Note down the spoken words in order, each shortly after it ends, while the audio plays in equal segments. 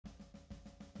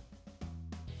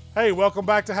Hey, welcome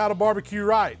back to How to Barbecue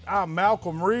Right. I'm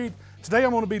Malcolm Reed. Today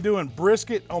I'm going to be doing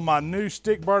brisket on my new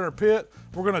stick burner pit.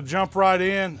 We're going to jump right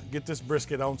in, get this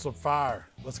brisket on some fire.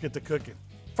 Let's get to cooking.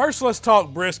 First, let's talk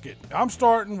brisket. I'm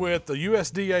starting with the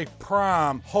USDA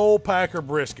Prime whole packer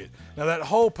brisket. Now that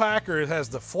whole packer, it has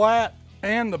the flat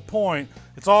and the point.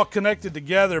 It's all connected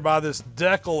together by this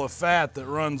decal of fat that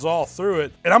runs all through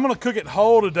it. And I'm gonna cook it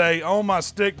whole today on my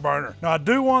stick burner. Now I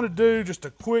do want to do just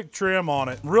a quick trim on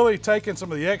it, really taking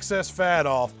some of the excess fat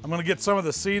off. I'm gonna get some of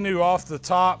the sinew off the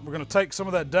top. We're gonna take some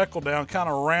of that decal down, kind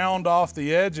of round off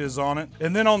the edges on it.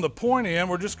 And then on the point end,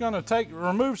 we're just gonna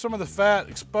remove some of the fat,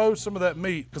 expose some of that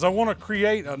meat, because I wanna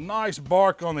create a nice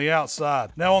bark on the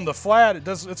outside. Now on the flat,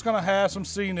 it's gonna have some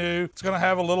sinew. It's gonna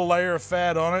have a little layer of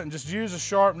fat on it, and just use a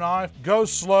sharp knife. Go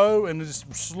slow and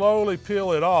just slowly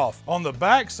peel it off. On the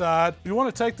back side, you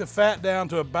want to take the fat down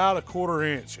to about a 1/4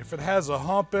 inch. If it has a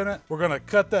hump in it, we're going to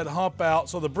cut that hump out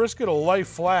so the brisket will lay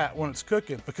flat when it's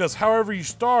cooking, because however you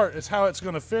start is how it's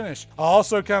going to finish. I'll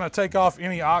also kind of take off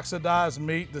any oxidized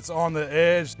meat that's on the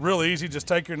edge. Real easy, just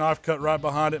take your knife, cut right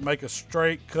behind it, make a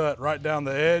straight cut right down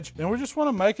the edge, and we just want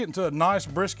to make it into a nice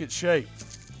brisket shape.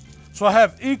 So I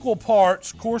have equal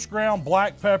parts coarse ground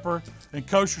black pepper and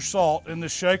kosher salt in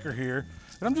this shaker here.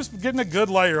 And I'm just getting a good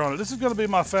layer on it. This is gonna be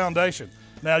my foundation.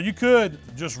 Now you could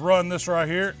just run this right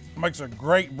here. It makes a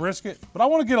great brisket, but I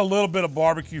wanna get a little bit of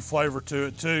barbecue flavor to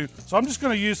it too. So I'm just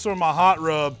gonna use some of my hot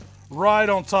rub right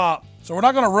on top. So we're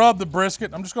not gonna rub the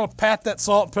brisket. I'm just gonna pat that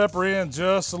salt and pepper in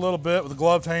just a little bit with a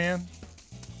gloved hand.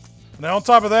 Now on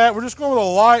top of that, we're just going with a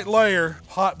light layer of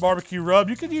Hot Bbq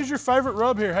Rub. You can use your favorite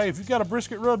rub here. Hey, if you've got a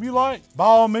brisket rub you like, by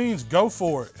all means, go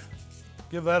for it.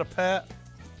 Give that a pat.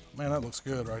 Man, that looks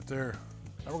good right there.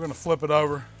 Now we're gonna flip it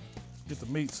over, get the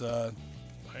meat side.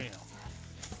 Bam.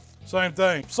 Same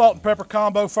thing, salt and pepper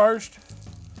combo first.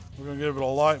 We're gonna give it a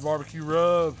light barbecue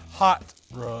rub, hot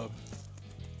rub.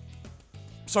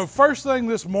 So first thing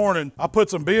this morning, I put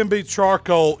some B&B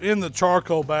charcoal in the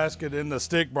charcoal basket in the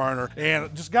stick burner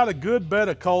and just got a good bed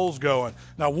of coals going.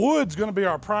 Now wood's gonna be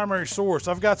our primary source.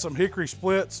 I've got some hickory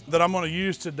splits that I'm gonna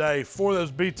use today for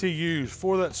those BTUs,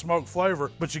 for that smoke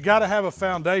flavor, but you gotta have a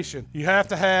foundation. You have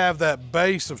to have that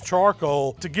base of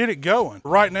charcoal to get it going.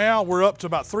 Right now, we're up to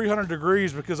about 300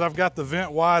 degrees because I've got the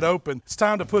vent wide open. It's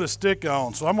time to put a stick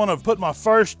on. So I'm gonna put my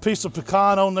first piece of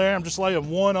pecan on there. I'm just laying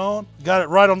one on. Got it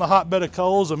right on the hot bed of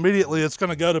coals. Immediately it's going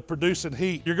to go to producing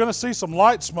heat. You're going to see some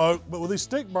light smoke, but with these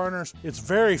stick burners, it's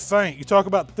very faint. You talk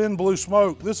about thin blue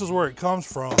smoke, this is where it comes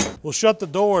from. We'll shut the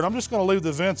door, and I'm just going to leave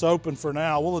the vents open for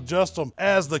now. We'll adjust them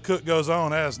as the cook goes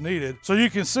on as needed. So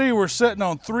you can see we're sitting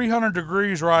on 300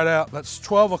 degrees right out. That's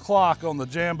 12 o'clock on the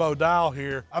Jambo dial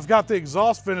here. I've got the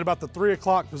exhaust vent at about the 3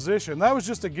 o'clock position. That was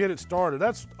just to get it started.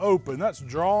 That's open, that's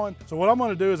drawing. So what I'm going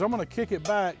to do is I'm going to kick it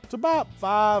back to about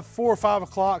 4 or 5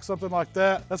 o'clock, something like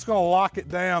that. That's going to lock it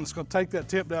down. It's going to take that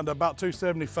temp down to about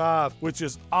 275, which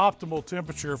is optimal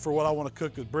temperature for what I want to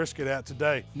cook the brisket at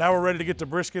today. Now we're ready to get the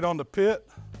brisket on the pit,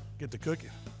 get to cooking.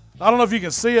 I don't know if you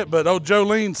can see it, but old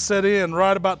Jolene set in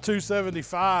right about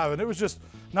 275, and it was just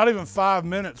not even 5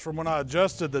 minutes from when I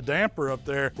adjusted the damper up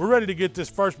there. We're ready to get this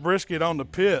first brisket on the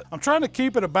pit. I'm trying to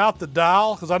keep it about the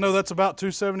dial because I know that's about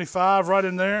 275 right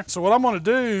in there. So what I'm gonna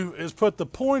do is put the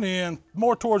point in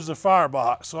more towards the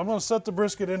firebox. So I'm gonna set the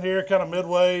brisket in here kind of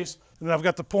midways. And then I've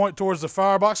got the point towards the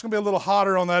firebox. It's gonna be a little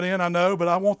hotter on that end, I know, but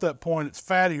I want that point. It's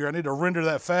fattier. I need to render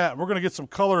that fat. We're gonna get some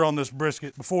color on this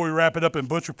brisket before we wrap it up in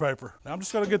butcher paper. Now I'm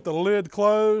just gonna get the lid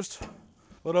closed.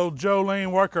 Let old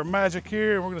Jolene work her magic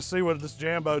here, and we're gonna see what this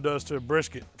Jambo does to a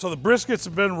brisket. So the briskets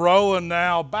have been rolling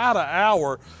now about an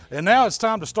hour, and now it's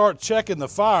time to start checking the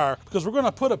fire because we're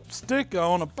gonna put a stick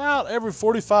on about every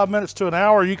 45 minutes to an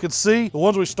hour. You can see the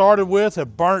ones we started with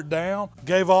have burnt down,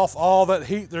 gave off all that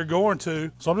heat they're going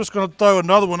to. So I'm just gonna throw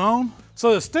another one on.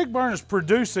 So the stick burner is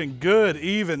producing good,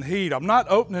 even heat. I'm not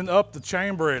opening up the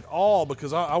chamber at all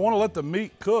because I wanna let the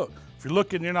meat cook. If you're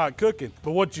looking, you're not cooking.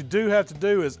 But what you do have to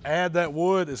do is add that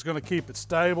wood. It's gonna keep it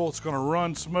stable. It's gonna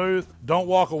run smooth. Don't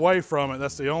walk away from it.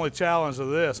 That's the only challenge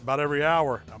of this. About every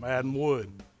hour, I'm adding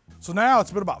wood. So now it's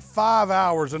been about 5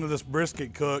 hours into this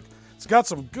brisket cook. It's got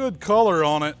some good color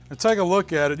on it. And take a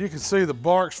look at it. You can see the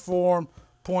barks form.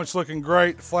 Point's looking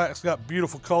great. The flat's got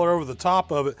beautiful color over the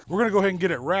top of it. We're gonna go ahead and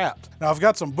get it wrapped. Now I've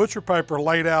got some butcher paper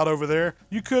laid out over there.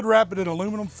 You could wrap it in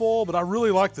aluminum foil, but I really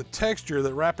like the texture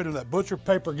that wrapping in that butcher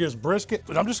paper gives brisket.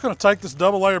 But I'm just gonna take this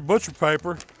double layer butcher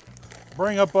paper,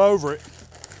 bring up over it.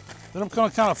 Then I'm gonna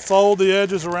kind of fold the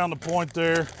edges around the point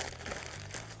there.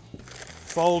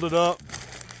 Fold it up.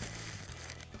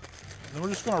 Then we're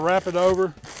just gonna wrap it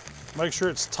over, make sure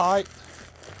it's tight.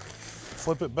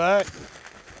 Flip it back.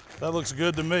 That looks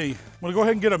good to me. I'm gonna go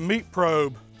ahead and get a meat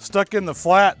probe stuck in the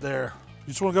flat there. You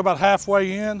just want to go about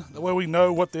halfway in. That way we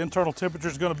know what the internal temperature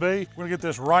is going to be. We're going to get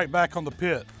this right back on the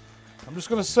pit. I'm just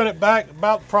going to set it back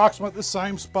about approximately the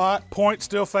same spot. Point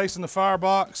still facing the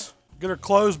firebox. Get her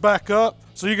closed back up.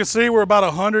 So you can see we're about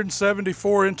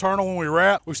 174 internal when we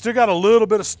wrap. We've still got a little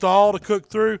bit of stall to cook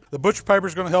through. The butcher paper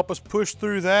is going to help us push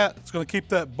through that. It's going to keep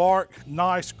that bark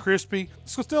nice, crispy.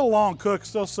 It's still a long cook,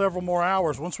 still several more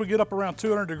hours. Once we get up around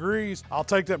 200 degrees, I'll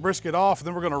take that brisket off and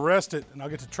then we're going to rest it and I'll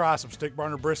get to try some stick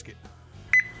burner brisket.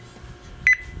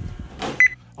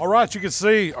 All right, you can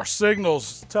see our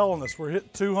signals telling us we're hitting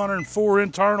 204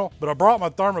 internal, but I brought my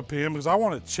thermopin because I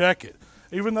want to check it.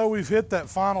 Even though we've hit that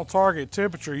final target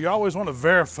temperature, you always want to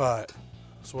verify it.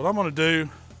 So what I'm going to do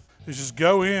is just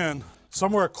go in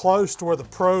somewhere close to where the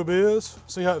probe is,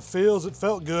 see how it feels. It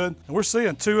felt good. And we're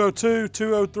seeing 202,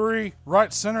 203,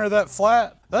 right center of that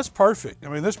flat. That's perfect. I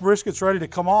mean, this brisket's ready to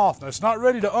come off. Now, it's not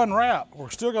ready to unwrap. We're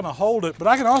still gonna hold it, but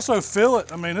I can also feel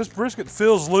it. I mean, this brisket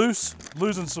feels loose,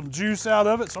 losing some juice out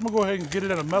of it. So I'm gonna go ahead and get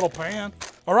it in a metal pan.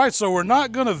 All right, so we're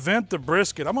not gonna vent the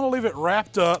brisket. I'm gonna leave it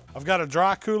wrapped up. I've got a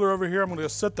dry cooler over here. I'm gonna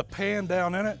set the pan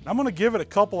down in it. I'm gonna give it a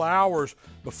couple hours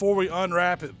before we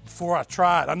unwrap it, before I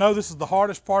try it. I know this is the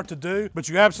hardest part to do, but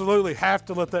you absolutely have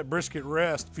to let that brisket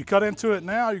rest. If you cut into it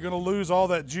now, you're gonna lose all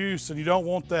that juice and you don't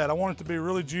want that. I want it to be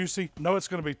really juicy. I know it's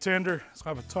gonna be tender. It's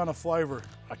gonna have a ton of flavor.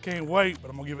 I can't wait, but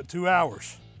I'm gonna give it 2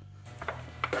 hours.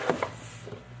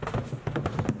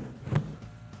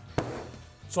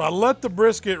 So I let the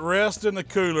brisket rest in the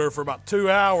cooler for about 2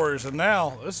 hours, and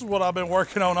now this is what I've been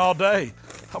working on all day.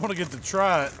 I'm gonna get to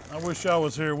try it. I wish y'all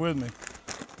was here with me.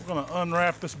 We're gonna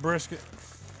unwrap this brisket.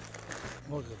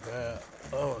 Look at that.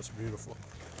 Oh, it's beautiful.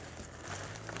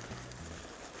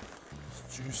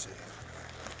 It's juicy.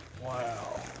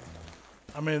 Wow.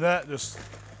 I mean, that just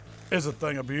is a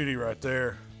thing of beauty right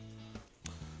there.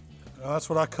 Now, that's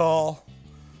what I call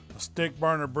a stick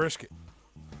burner brisket.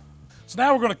 So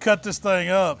now we're gonna cut this thing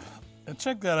up. And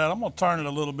check that out. I'm gonna turn it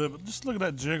a little bit, but just look at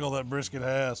that jiggle that brisket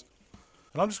has.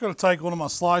 And I'm just gonna take one of my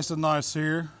slicing knives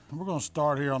here, and we're gonna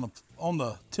start here on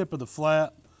the tip of the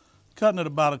flat, cutting it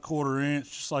about 1/4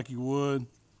 inch, just like you would.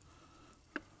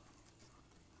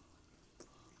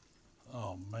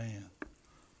 Oh man,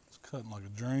 it's cutting like a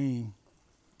dream.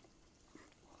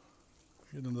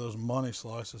 Get into those money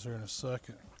slices here in a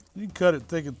second. You can cut it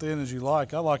thick and thin as you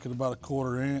like. I like it about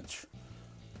 1/4 inch.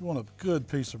 You want a good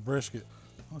piece of brisket.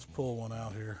 Let's pull one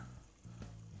out here.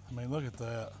 I mean, look at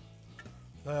that.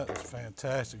 That is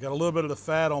fantastic. Got a little bit of the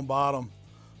fat on bottom.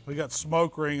 We got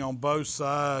smoke ring on both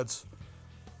sides.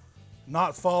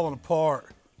 Not falling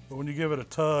apart, but when you give it a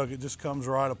tug, it just comes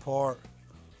right apart.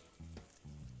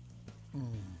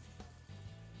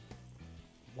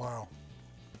 Wow.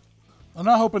 And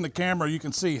I hope in the camera you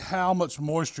can see how much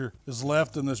moisture is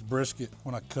left in this brisket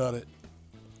when I cut it.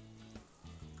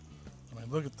 I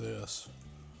mean, look at this.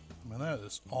 I mean, that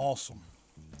is awesome.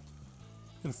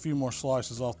 Get a few more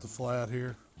slices off the flat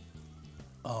here.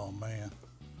 Oh man.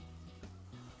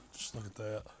 Just look at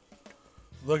that.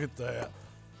 Look at that.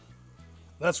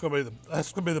 That's gonna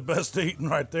be the best eating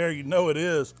right there. You know it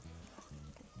is.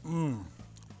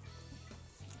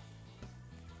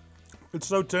 It's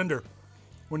so tender.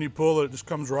 When you pull it, it just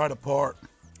comes right apart. If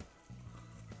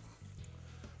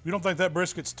you don't think that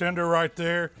brisket's tender right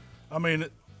there, I mean,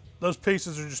 those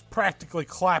pieces are just practically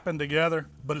clapping together,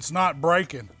 but it's not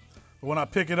breaking. But when I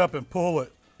pick it up and pull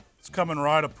it, it's coming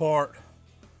right apart.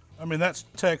 I mean, that's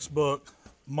textbook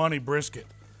money brisket.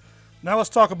 Now let's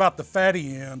talk about the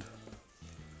fatty end.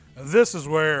 And this is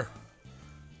where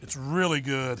it's really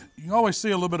good. You can always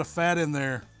see a little bit of fat in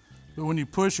there, but when you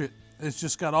push it, it's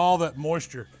just got all that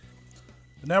moisture.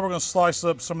 And now we're gonna slice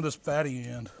up some of this fatty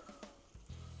end.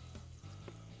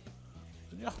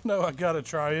 Y'all know I gotta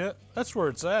try it. That's where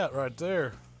it's at right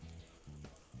there.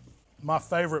 My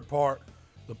favorite part,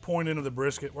 the point end of the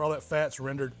brisket, where all that fat's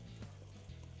rendered.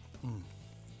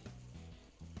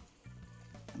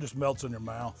 Just melts in your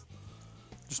mouth.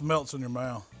 Just melts in your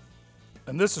mouth.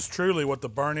 And this is truly what the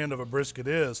burn end of a brisket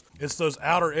is. It's those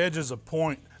outer edges of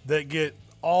point that get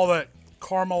all that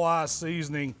caramelized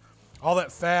seasoning, all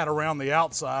that fat around the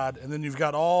outside, and then you've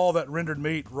got all that rendered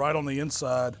meat right on the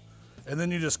inside, and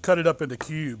then you just cut it up into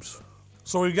cubes.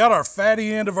 So we've got our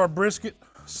fatty end of our brisket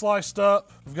sliced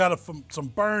up. We've got some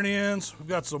burn ends. We've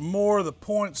got some more of the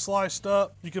point sliced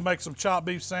up. You can make some chopped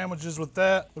beef sandwiches with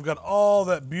that. We've got all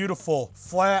that beautiful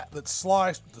flat that's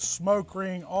sliced with the smoke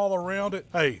ring all around it.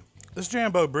 Hey, this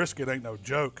Jambo brisket ain't no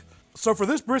joke. So for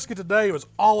this brisket today, it was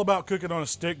all about cooking on a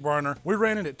stick burner. We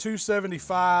ran it at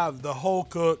 275 the whole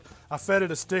cook. I fed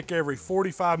it a stick every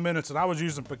 45 minutes, and I was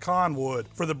using pecan wood.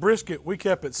 For the brisket, we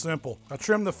kept it simple. I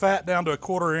trimmed the fat down to a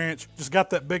 1/4 inch, just got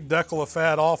that big decal of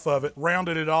fat off of it,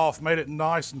 rounded it off, made it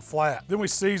nice and flat. Then we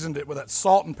seasoned it with that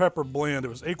salt and pepper blend. It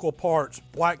was equal parts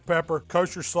black pepper,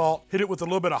 kosher salt, hit it with a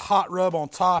little bit of hot rub on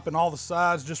top and all the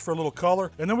sides just for a little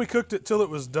color, and then we cooked it till it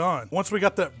was done. Once we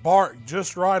got that bark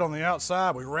just right on the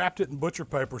outside, we wrapped it in butcher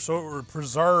paper so it would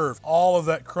preserve all of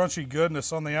that crunchy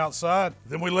goodness on the outside.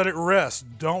 Then we let it rest.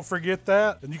 Don't forget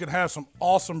that, and you can have some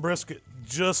awesome brisket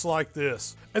just like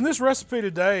this. And this recipe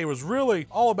today was really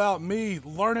all about me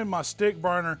learning my stick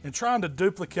burner and trying to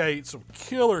duplicate some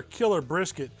killer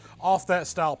brisket off that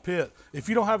style pit. If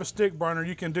you don't have a stick burner,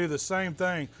 you can do the same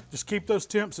thing. Just keep those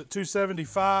temps at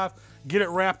 275, get it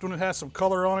wrapped when it has some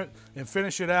color on it, and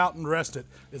finish it out and rest it.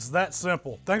 It's that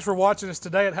simple. Thanks for watching us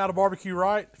today at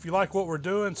HowToBBQRight. If you like what we're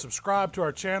doing, subscribe to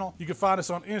our channel. You can find us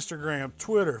on Instagram,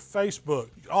 Twitter, Facebook.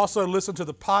 You can also listen to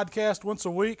the podcast once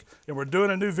a week, and we're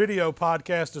doing a new video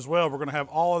podcast as well. We're gonna have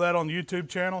all of that on the YouTube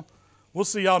channel. We'll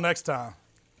see y'all next time.